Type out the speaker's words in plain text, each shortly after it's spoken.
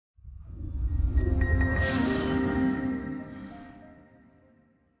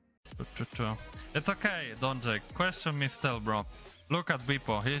It's okay, don't Jake. Question me still, bro. Look at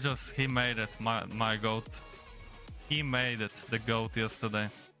BWIPO. He made it. My goat. He made it. The goat yesterday.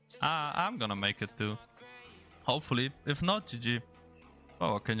 I'm gonna make it too. Hopefully. If not, GG.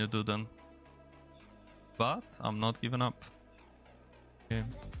 Oh, what can you do then? But I'm not giving up. Okay.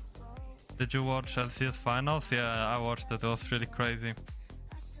 Did you watch LCS finals? Yeah, I watched it. It was really crazy.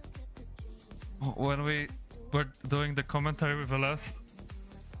 When we were doing the commentary with LS,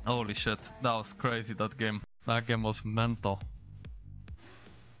 holy shit, that was crazy, that game. That game was mental.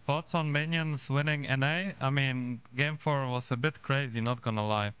 Thoughts on minions winning NA? I mean, game 4 was a bit crazy, not gonna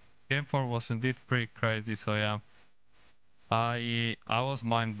lie. Game 4 was indeed pretty crazy, so yeah. I was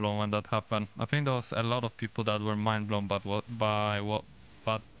mind blown when that happened. I think there was a lot of people that were mind blown by what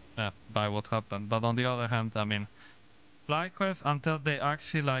happened. But on the other hand, I mean, FlyQuest, until they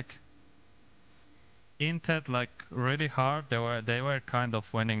actually like inted like really hard, they were kind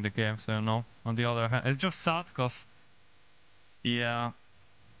of winning the game. So you know, on the other hand, it's just sad because yeah,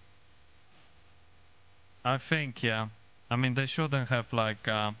 I think yeah. I mean, they shouldn't have like.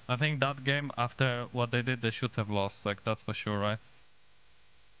 I think that game after what they did, they should have lost. Like that's for sure, right?